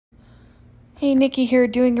Hey, Nikki here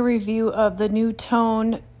doing a review of the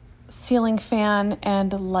NuTone ceiling fan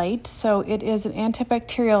and light. So it is an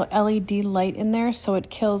antibacterial LED light in there, so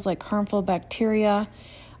it kills like harmful bacteria.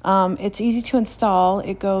 It's easy to install.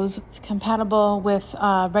 It's compatible with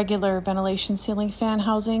regular ventilation ceiling fan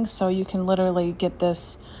housing, so you can literally get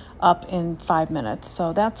this up in 5 minutes.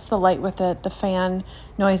 So that's the light with it. The fan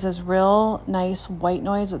noise is real nice white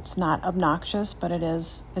noise. It's not obnoxious, but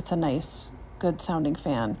it's a nice, good sounding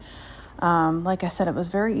fan. Like I said, it was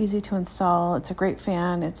very easy to install. It's a great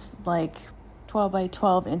fan. It's like 12 by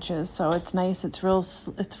 12 inches, so it's nice. It's real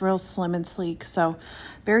slim and sleek, so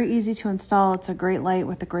very easy to install. It's a great light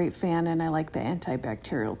with a great fan, and I like the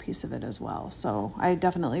antibacterial piece of it as well. So I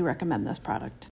definitely recommend this product.